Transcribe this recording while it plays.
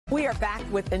We are back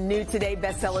with the new Today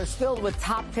bestsellers filled with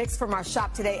top picks from our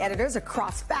Shop Today editors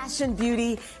across fashion,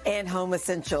 beauty, and home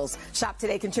essentials. Shop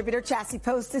Today contributor Chassie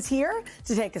Post is here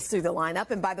to take us through the lineup.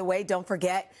 And by the way, don't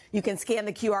forget, you can scan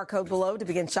the QR code below to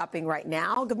begin shopping right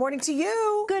now. Good morning to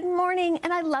you. Good morning.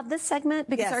 And I love this segment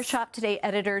because our Shop Today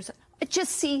editors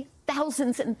just see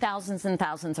thousands and thousands and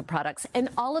thousands of products. And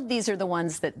all of these are the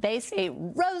ones that they say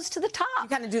rose to the top. You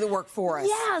kind of do the work for us.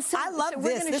 Yeah. I love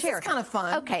this. This is kind of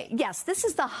fun. Okay. Yes. This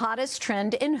is the hottest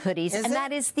trend in hoodies.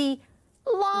 That is the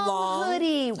long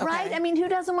hoodie, right? Okay. I mean, who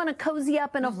doesn't want to cozy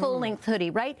up in a full-length hoodie,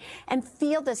 right? And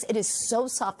feel this. It is so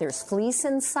soft. There's fleece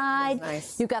inside.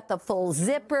 Nice. You got the full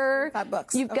zipper.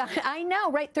 $5. You've got, I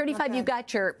know, right? 35. You've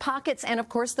got your pockets and, of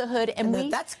course, the hood.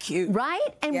 And that's cute. Right?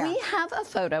 And we have a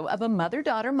photo of a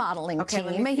mother-daughter modeling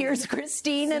team. Here's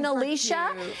Christine and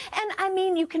Alicia. Cute. And, I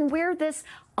mean, you can wear this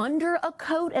under a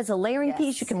coat as a layering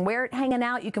piece. You can wear it hanging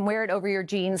out. You can wear it over your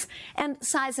jeans. And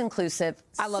size inclusive.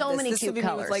 I love so this. many this cute would be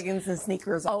colors. With leggings and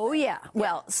sneakers. Oh, yeah.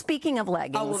 Well, speaking of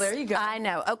leggings. Oh, well, there you go. I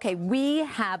know. Okay, we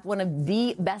have one of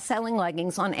the best-selling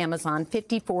leggings on Amazon,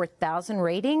 54,000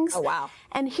 ratings. Oh, wow.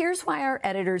 And here's why our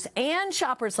editors and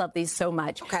shoppers love these so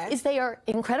much. Is they are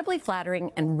incredibly flattering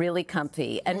and really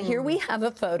comfy. And here we have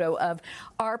a photo of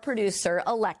our producer,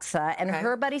 Alexa, and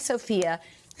her buddy, Sophia,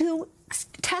 who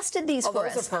tested these for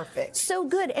us. Those are perfect. So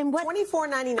good. And what?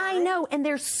 $24.99. I know. And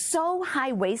they're so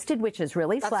high-waisted, which is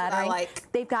really flattering. What I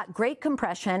like. They've got great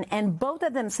compression, and both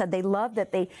of them said they love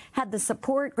that they had the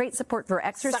support, great support for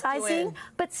exercising,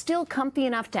 but still comfy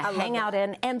enough to hang out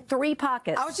in, and 3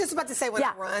 pockets. I was just about to say, when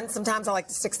I run, sometimes I like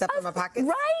to stick stuff in my pockets.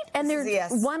 Right. And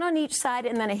there's one on each side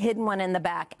and then a hidden one in the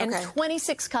back. And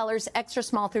 26 colors, extra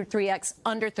small through 3X,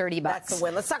 under $30. That's a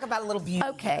win. Let's talk about a little beauty.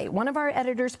 Okay. One of our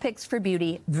editors' picks for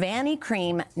beauty, Vanny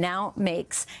Cream now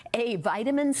makes a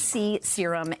vitamin C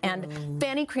serum, and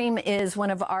Vanny Cream is one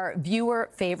of our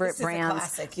viewer favorite brands.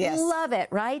 This is a classic, yes. Love it,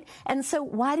 right? And so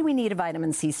why do we need a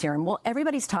vitamin C serum? Well,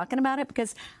 everybody's talking about it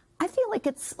because I feel like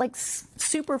it's like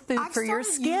superfood for your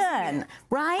skin,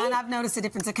 right? And I've noticed a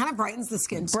difference. It kind of brightens the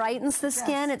skin. Brightens the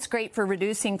skin. It's great for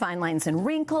reducing fine lines and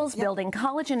wrinkles, building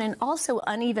collagen, and also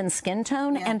uneven skin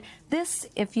tone. And this,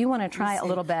 if you want to try a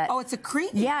little bit. Oh, it's a cream?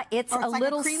 Yeah, it's a like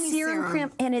little creamy serum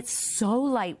cream, and it's so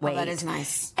lightweight. Oh, that is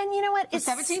nice. And you know what? It's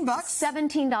 $17.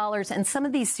 $17, and some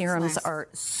of these serums are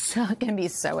can be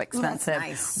so expensive. That's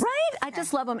nice. Right? I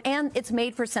just love them. And it's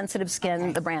made for sensitive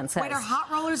skin, the brand says. Wait, are hot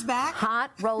rollers back?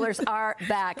 Hot rollers are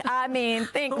back. I mean,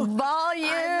 think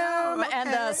volume and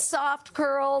the soft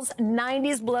curls,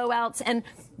 90s blowouts. And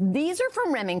these are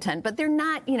from Remington, but they're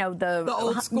not, you know, the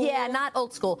old school. Yeah, not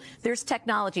old school. There's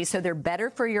technology, so they're better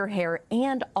for your hair.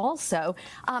 And also,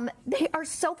 they are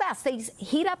so fast. They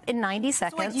heat up in 90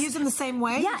 seconds. So, like, use them the same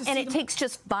way? Yeah, and it takes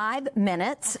just 5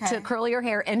 minutes to curl your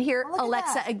hair. And here,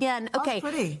 Alexa, again,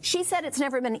 pretty. She said it's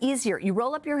never been easier. You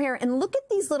roll up your hair, and look at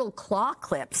these little claw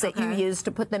clips that you use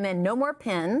to put them in. No more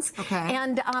pins.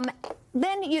 And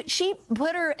then she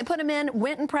put them in,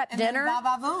 went and prepped dinner.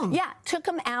 Then yeah, took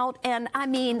them out, and I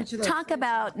mean, talk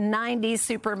about 90s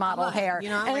supermodel hair. You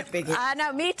know, I like big hair. I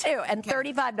know, me too. And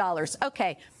 $35.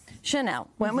 Okay. Chanel,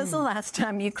 when was the last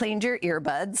time you cleaned your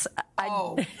earbuds?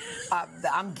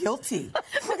 I'm guilty.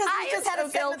 Because we just had a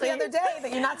statement the other day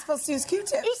that you're not supposed to use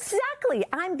Q-tips. Exactly.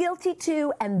 I'm guilty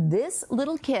too. And this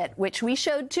little kit, which we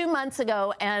showed 2 months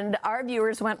ago, and our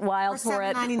viewers went wild for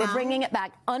it. We're bringing it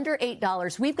back under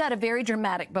 $8. We've got a very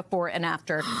dramatic before and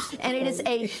after. And it is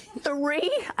a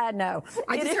 3. I know.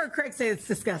 I just heard Craig say it's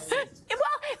disgusting.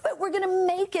 Well, but we're going to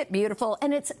make it beautiful.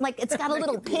 And it's like, it's got a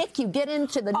little pick. You get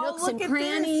into the nooks and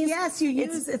crannies. Yes, you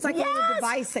use it's like a little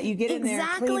device that you get in there.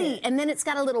 Exactly. And then it's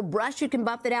got a little brush you can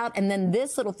buff it out. And then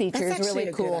this little feature is really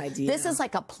cool. This is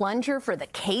like a plunger for the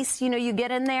case, you know, you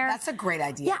get in there. That's a great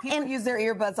idea. Yeah, people use their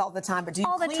earbuds all the time, but do you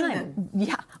clean them?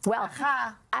 Yeah. Well,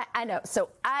 I know. So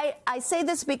I say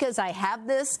this because I have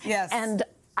this. Yes. And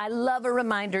I love a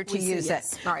reminder to use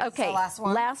it. All right, okay,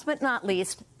 last but not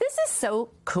least, this is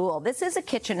so cool. This is a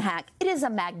kitchen hack. It is a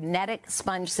magnetic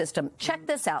sponge system. Check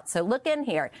this out. So look in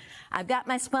here. I've got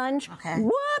my sponge.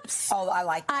 Whoops. Oh, I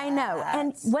like that. I know.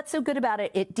 And what's so good about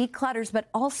it, it declutters, but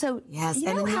also... Yes, and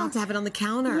then you don't have to have it on the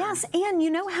counter. Yes, and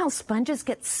you know how sponges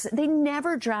get... They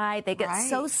never dry. They get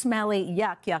so smelly.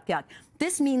 Yuck, yuck, yuck.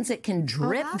 This means it can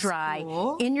drip dry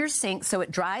in your sink, so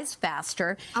it dries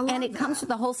faster. And it comes with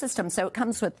the whole system. So it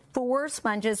comes with 4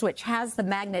 sponges, which has the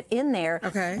magnet in there.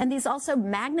 And these also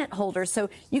magnet holders, so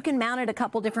you can mount it a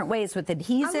couple different ways with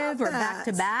adhesive or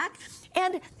back-to-back.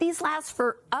 And these last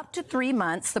for up to 3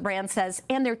 months, the brand says,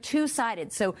 and they're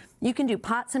 2-sided. So you can do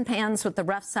pots and pans with the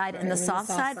rough side and the soft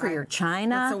side for your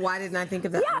china. So why didn't I think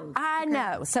of that? Yeah, I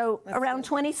know. So around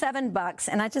 $27,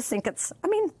 and I just think it's, I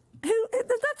mean,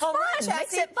 All right, fun. Chassie,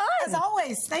 Makes it fun. As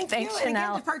always, thank you. Thanks, And again,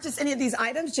 Chanel. to purchase any of these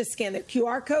items, just scan the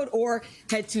QR code or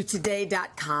head to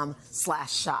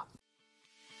today.com/shop.